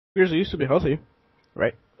Beers used to be healthy,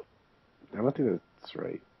 right? I don't think that's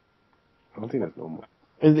right. I don't think that's normal.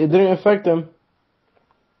 It didn't affect him.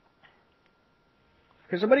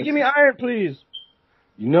 Can somebody give me iron, please?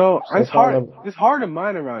 You know, So it's hard. far, It's hard to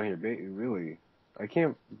mine around here, really. I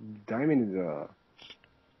can't. Diamond is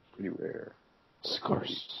pretty rare.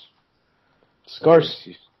 Scarce. Scarce.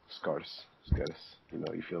 You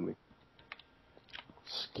know, you feel me?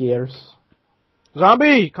 Scarce.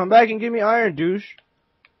 Zombie, come back and give me iron, douche.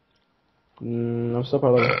 I'm still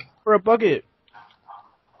probably For a bucket.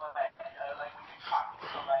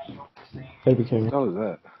 baby king. What the hell is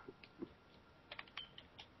that?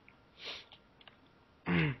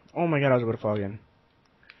 Oh my god, I was about to fall again.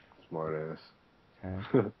 Smart ass.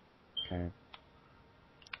 Okay. Okay.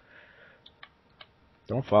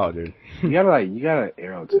 Don't fall, dude. You got an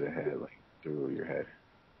arrow to the head, like through your head.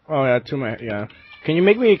 Oh yeah, yeah. Can you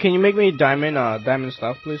make me diamond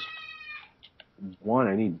stuff, please? One,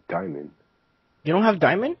 I need diamond. You don't have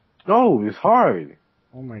diamond? No, it's hard.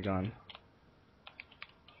 Oh my god.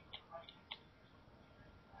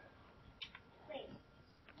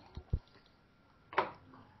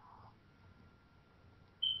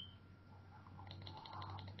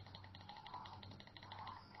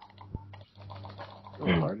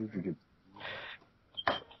 Oh, hard if you get.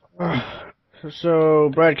 So,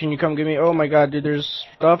 Brad, can you come give me? Oh my god, dude, there's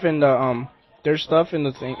stuff in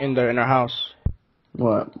the thing in our house.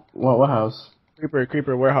 What? What house?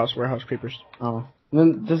 Creeper, warehouse, creepers. Oh.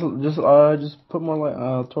 And then just put more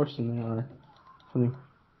like torch in there or something.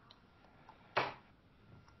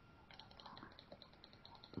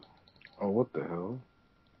 Oh, what the hell?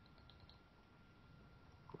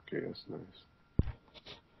 Okay, that's nice.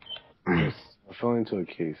 I fell into a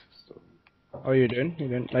case. So. Oh, you did? You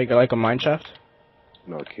didn't like a mine shaft?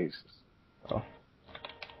 No, cases. Oh.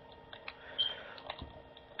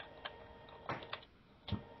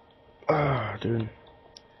 Ah, dude.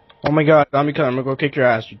 Oh my god, zombie, I'm gonna go kick your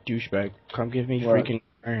ass, you douchebag. Come give me What? freaking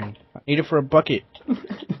iron. I need it for a bucket.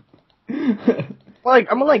 I'm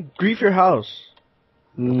gonna grief your house.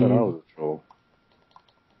 I thought I was a troll.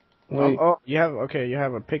 Wait. Oh, you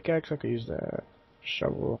have a pickaxe? I could use that.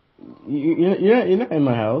 Shovel. You're not in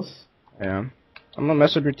my house. Yeah. I'm gonna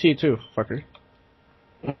mess up your tea too, fucker.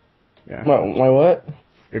 Yeah. My what?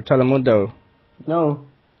 Your Telemundo. No.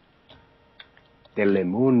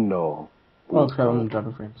 Telemundo. Oh crap! I'm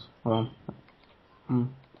dropping frames. Hold on.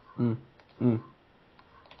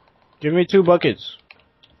 Give me 2 buckets.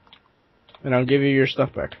 And I'll give you your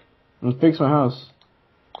stuff back. And fix my house.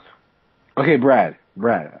 Okay, Brad.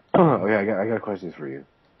 Okay, I got questions for you.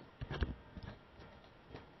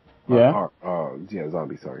 Yeah. Yeah,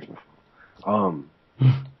 zombie. Sorry. God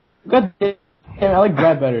damn, I like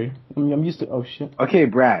Brad better. I'm used to. Oh shit. Okay,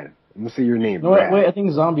 Brad. I'm gonna say your name. No, Brad. wait. I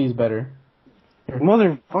think zombie is better.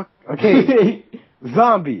 Motherfucker. Okay,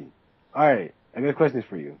 zombie. All right, I got questions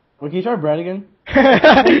for you. Well, can you try Brad again?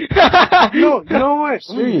 No, you know what?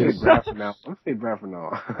 Serious. I'm gonna say Brad for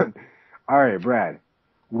now. All right, Brad.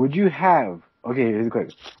 Would you have? Okay, here's the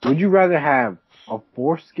question. Would you rather have a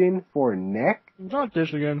foreskin for a neck, Not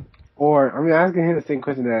this again. or I'm asking him the same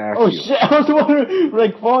question that I asked Oh you? shit! I was wondering,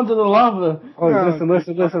 like, fall into the lava. Oh, No.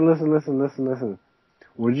 listen.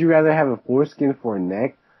 Would you rather have a foreskin for a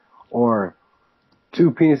neck, or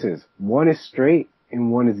 2 penises? One is straight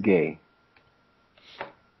and one is gay.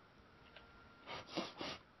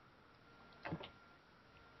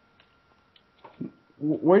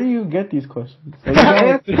 Where do you get these questions? Don't.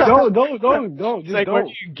 It's Just like, where don't.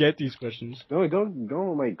 do you get these questions?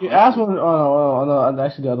 Don't like. You asked one. Oh no.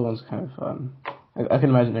 Actually, the other one's kind of fun. I can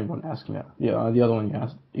imagine everyone asking that. Yeah, the other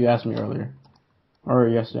one you asked me earlier, or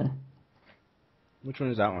yesterday. Which one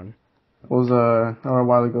is that one? Was or a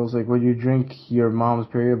while ago. It was like, would you drink your mom's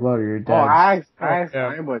period blood or your Oh, dad's? I asked Yeah.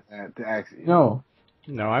 Ryan about that to ask you. No.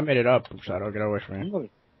 No, I made it up, Shadow. Get away from me.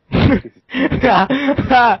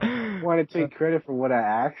 Want to take credit for what I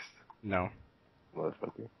asked? No.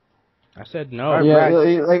 Motherfucker. I said no. Alright, Yeah,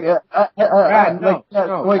 Brad, like,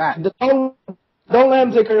 Brad. don't let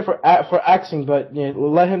him take credit for asking, but yeah,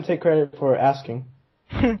 let him take credit for asking.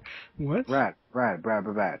 What? Brad.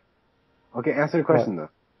 Okay, answer the question though.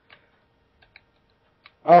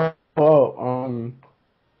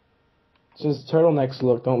 Since turtlenecks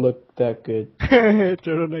don't look that good.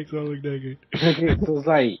 Turtlenecks don't look that good. Okay, so it's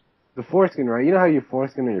like the foreskin, right? You know how your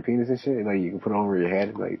foreskin on your penis and shit, like you can put it over your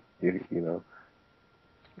head, like you know.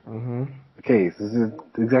 Mm-hmm. Okay, so this is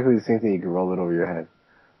exactly the same thing. You can roll it over your head,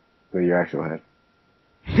 with your actual head.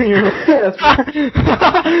 That's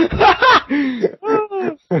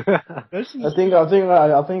I think I'll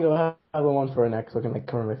have the one for a neck so I can like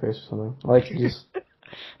cover my face or something. Like just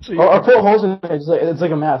So Or put holes in it. It's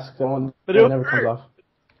like a mask. That one But that it'll never comes hurt. off.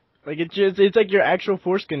 Like it's like your actual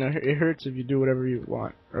foreskin. It hurts if you do whatever you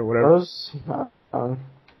want or whatever. Rose,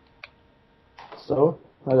 so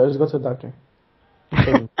I just go to the doctor.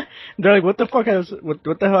 They're like, what the fuck what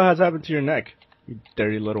the hell has happened to your neck? You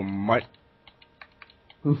dirty little mutt.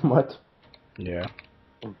 What? Yeah.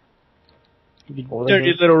 You What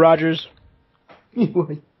dirty little Rogers. What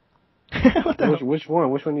What the hell? Which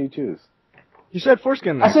one? Which one do you choose? You said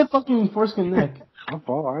foreskin neck. I said fucking foreskin neck. My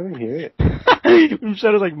fault. I didn't hear it. You said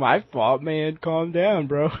it was like my fault, man. Calm down,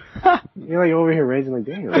 bro. You're like over here raging like,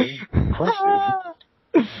 damn. Question.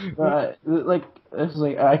 Like it's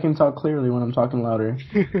like I can talk clearly when I'm talking louder.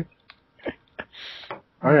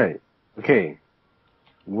 All right. Okay.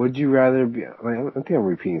 Would you rather be? Like, I think I'm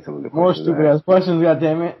repeating some of the More questions. stupid ass questions,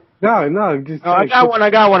 goddammit. No, just. Oh, I got one.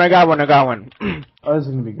 Oh, this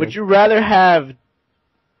is gonna be good. Would you rather have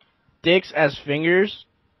dicks as fingers,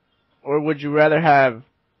 or would you rather have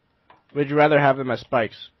them as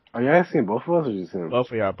spikes? Are you asking both of us or just him?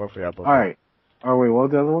 Both of y'all. All right. Oh wait, what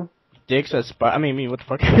was the other one? Dicks as spikes. I mean, me. What the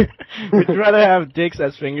fuck? Would you rather have dicks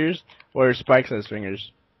as fingers or spikes as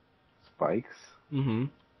fingers? Spikes. Mm-hmm.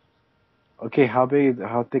 Okay, how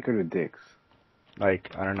thick are the dicks? Like,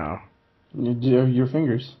 I don't know. Your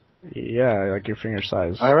fingers. Yeah, like your finger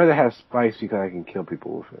size. I'd rather have spikes because I can kill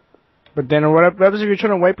people with it. But then what happens if you're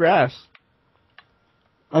trying to wipe your ass?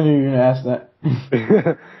 I knew you were gonna ask that.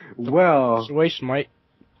 Well, It's a waste, mate.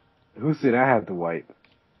 who said I have to wipe?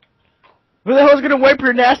 Who the hell's gonna wipe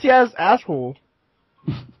your nasty ass asshole?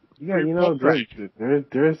 Yeah, you know, there's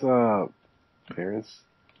parents.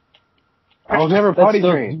 I was never potty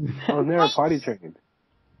trained. I was never potty trained.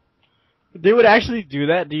 They would actually do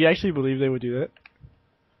that? Do you actually believe they would do that?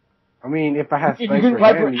 I mean, if I had You spikes can for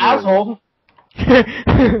wipe hand, your asshole.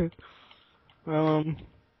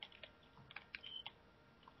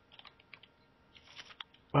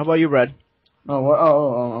 How about you, Red? Oh, what?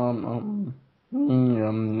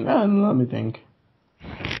 Let me think.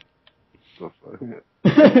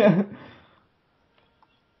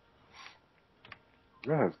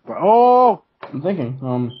 Yes, but oh, I'm thinking.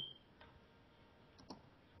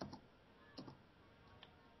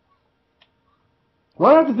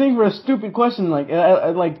 Why do I have to think for a stupid question? Like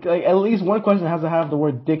at least one question has to have the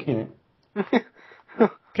word dick in it.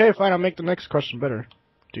 Okay, fine. I'll make the next question better.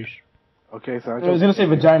 Douche. okay, so I was gonna say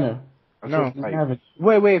vagina. No.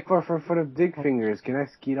 Wait, for the dick fingers, can I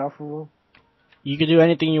skeet off of them? You can do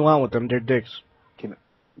anything you want with them. They're dicks. Can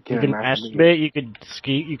You I can masturbate? masturbate. You could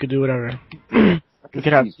skeet. You could do whatever. You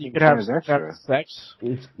could have extra. sex.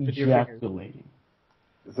 It's With your fingers. ejaculating.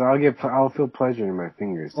 So I'll feel pleasure in my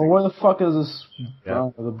fingers. Well, where the fuck is this?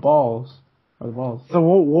 Yeah. The balls. Or the balls. So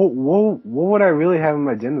what would I really have in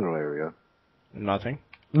my genital area? Nothing.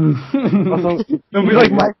 Also, Don't be like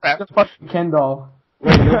Minecraft. The fucking Ken doll.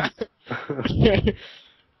 no.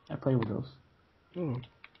 I play with those. Oh.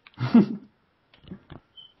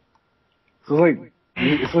 So like,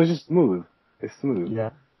 so it's just smooth. It's smooth.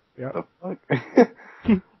 Yeah. Yeah. The fuck?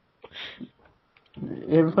 You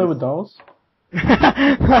ever play with dolls? Zombie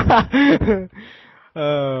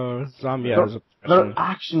They're- has a They're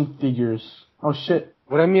action figures. Oh shit.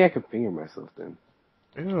 What I mean, I could finger myself then.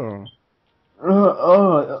 Ew.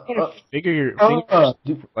 Figure your fingers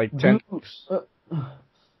like 10.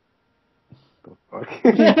 The fuck?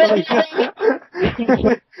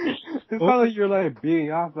 It's not like you're like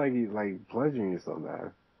beating off like you like pleasuring yourself,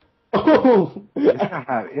 man. Oh.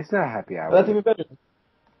 It's not happy hour. That's even better.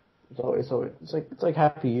 It's like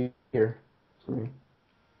happy year for me.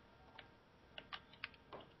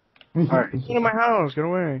 Alright. Get in my house. Get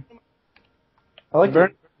away. I like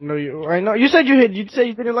it. No, I know. You said you said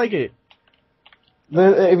you didn't like it.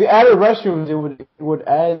 If you added restrooms, it would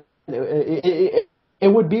add. It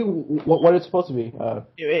would be what it's supposed to be.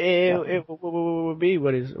 It would be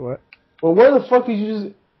what? Well, where the fuck did you just?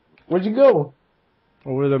 Where'd you go?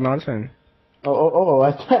 Over the mountain. Oh!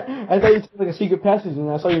 I thought you took like a secret passage, and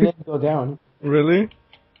I saw your name go down. Really?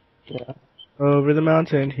 Yeah. Over the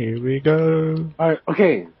mountain, here we go. Alright,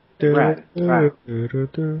 okay. Brad, He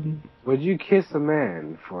would you kiss a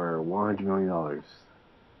man for $100 million? already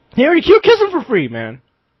you kiss him for free, man.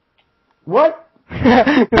 What? Did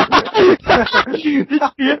you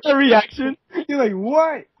get the reaction? You're like,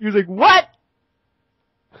 what? He was like, "What?"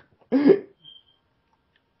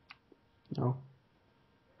 No.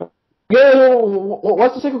 Yeah.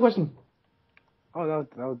 What's the second question? Oh, that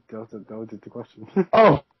was just the question.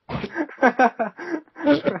 Oh. I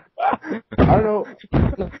don't know.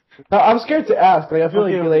 No, I'm scared to ask. Like I feel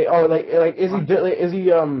like is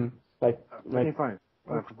he Okay, fine.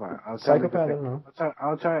 I'll try psychopath? I don't know.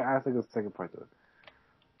 I'll try to ask like a second part to it.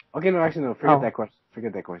 Okay, no, actually, no. Forget that question.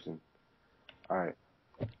 Forget that question. All right.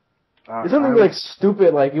 It's something like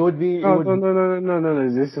stupid. Like it would be. No.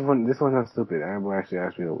 This one's not stupid. Amber actually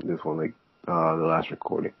asked me this one like the last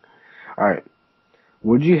recording. All right.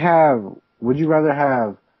 Would you rather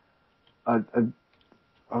have a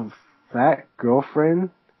fat girlfriend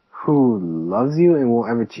who loves you and won't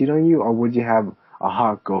ever cheat on you, or would you have a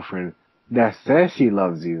hot girlfriend that says she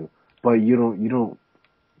loves you, but you don't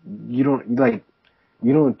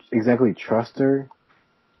exactly trust her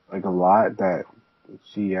like a lot that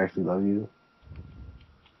she actually loves you?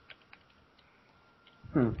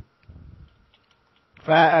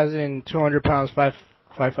 Fat as in 200 pounds, 5'5".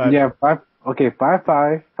 Yeah, 5'5",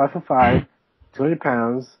 200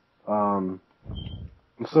 pounds.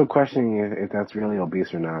 I'm still questioning if that's really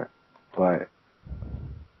obese or not, but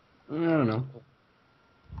I don't know.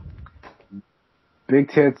 big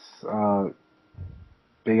tits,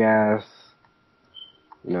 big ass.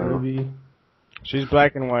 No, Maybe. She's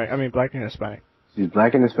black and white. I mean, black and Hispanic. she's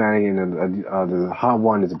black and Hispanic, and the hot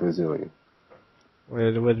one is a Brazilian.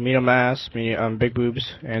 With medium ass, big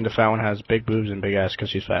boobs, and the fat one has big boobs and big ass because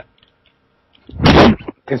she's fat.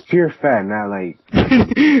 It's pure fat, not like.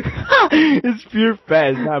 It's pure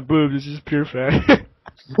fat. It's not boobs. It's just pure fat.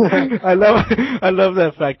 I love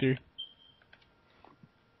that factor.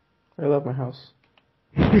 I love my house.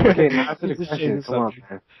 Okay, now to the question. Come on,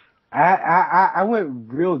 man. I went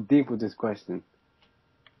real deep with this question.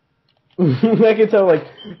 I can tell,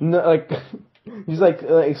 he's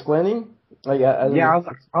explaining. Like, I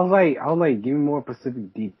was like, give me more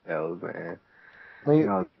specific details, man.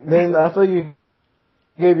 Like, then I feel you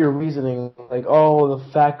gave your reasoning, like, oh, the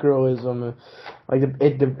fat girl is I don't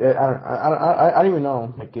even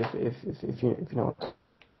know, like, if you know what I'm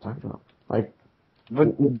talking about, like.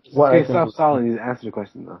 But okay, stop stalling. You answer the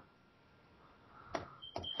question though.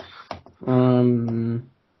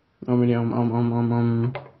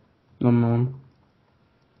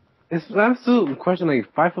 It's an absolute question.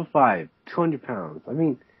 Like 5'5", 200 pounds. I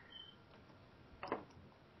mean,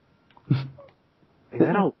 is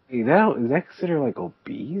that considered like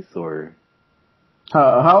obese or?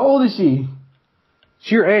 How old is she?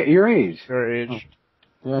 She's your age. Her age.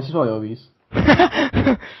 Oh. Yeah, she's probably obese.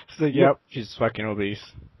 She's like, yep, she's fucking obese.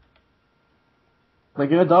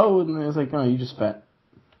 Like an adult, and it's like, oh, you just fat.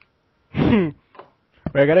 Wait,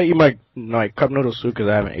 I gotta eat my cup noodle soup because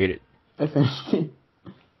I haven't ate it. I finished it.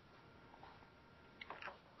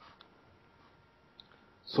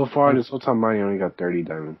 So far, this whole time, mine only got 30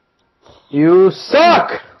 diamonds. You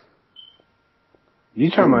suck!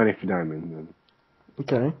 You try mine for diamonds, then.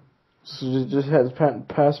 Okay. So just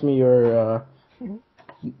pass me your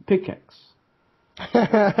pickaxe.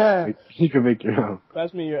 You can make your own.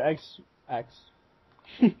 Pass me your axe.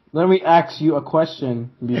 Let me ask you a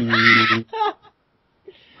question.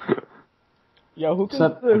 Yo, who can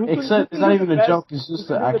it's not even a joke. It's just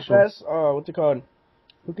the actual. The best, what's it called?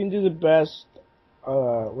 Who can do the best?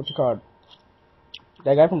 What's it called?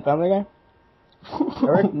 That guy from Family Guy?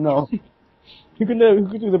 Eric? No. Who can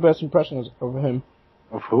do the best impressions of him?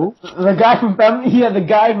 Of who? The guy from Family. Yeah, the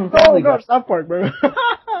guy from Family Guy. No, South Park, bro.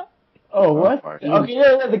 Oh, what? Okay,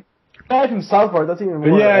 yeah, the guy from South Park. That's even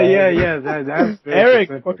more. Yeah. That's Eric,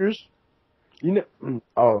 specific. fuckers. You know.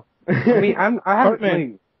 Oh. I mean, I haven't.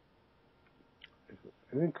 Cartman.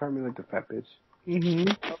 Isn't Cartman like the fat bitch? Mhm.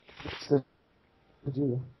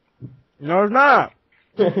 No, No, it's not.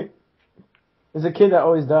 It's a kid that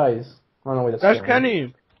always dies. Oh no, wait, That's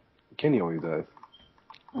Kenny. Kenny always does.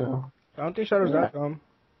 No. I don't think Shadow's that dumb.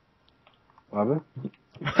 What?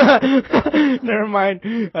 Never mind.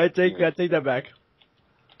 I take that back.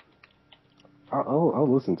 I'll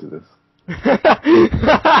listen to this.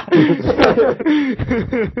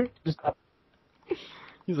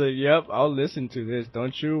 He's like, yep, I'll listen to this.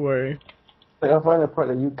 Don't you worry. Like, I'll find the part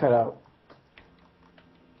that you cut out.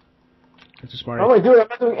 It's a smart. Oh wait, dude, I'm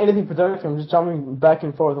not doing anything productive. I'm just jumping back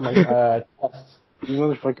and forth on my tests. You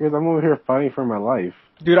motherfuckers, I'm over here fighting for my life.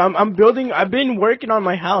 Dude, I'm building. I've been working on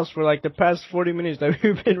my house for like the past 40 minutes that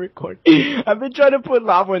we've been recording. I've been trying to put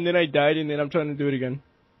lava and then I died and then I'm trying to do it again.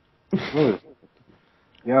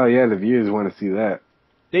 Yeah, the viewers want to see that.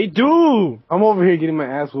 They do. I'm over here getting my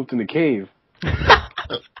ass whooped in the cave.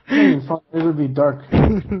 It would be dark.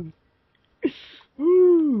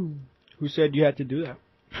 Woo. Who said you had to do that?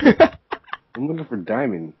 I'm looking for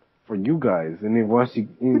diamond for you guys, and then once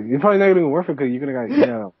you're probably not gonna work it because you're gonna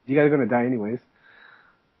you guys are gonna die anyways.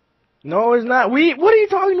 No, it's not. What are you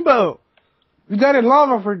talking about? You died in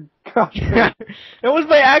lava for gosh. It was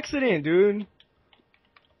by accident, dude.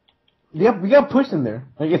 Yep, we got pushed in there.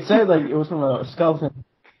 Like it said, like it was from a skeleton.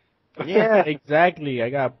 Yeah, exactly. I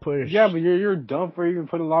got pushed. Yeah, but you're dumb for even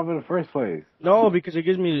putting lava in the first place. No, because it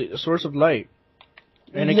gives me a source of light.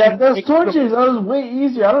 And it Yeah, can those make torches. That was way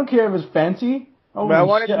easier. I don't care if it's fancy. But I Holy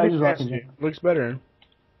want it shit! to I be just rocked fancy. it. Looks better.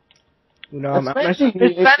 You know, That's fancy.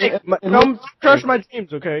 It's panic. Don't crush my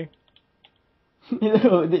dreams, okay?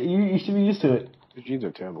 You should be used to it. Your jeans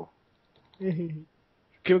are terrible. Can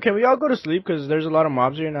we all go to sleep? Because there's a lot of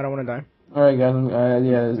mobs here and I don't want to die. Alright, guys.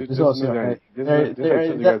 Yeah, This this all is Alright, this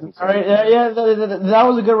episode you guys can alright, yeah, that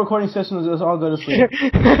was a good recording session. Let's all go to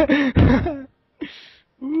sleep.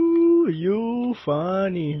 Ooh, you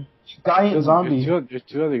funny. Giant zombie. There's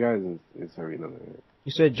two other guys in Serena.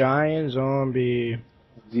 You said giant zombie.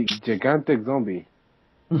 Gigantic zombie.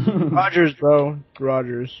 Rogers, bro.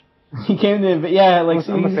 Rogers. He came in, but yeah, like,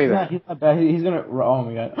 see, I'm gonna say that. he's not bad. He's gonna. Oh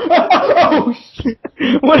my god. Oh shit!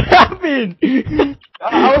 What happened?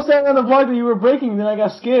 I was standing on the block that you were breaking, then I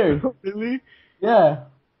got scared. Really? Yeah.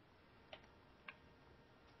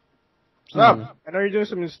 Stop. I know you're doing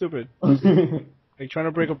something stupid. Like trying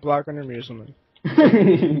to break a block under me or something.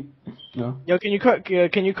 No. Yo, can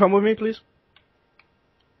you come with me, please?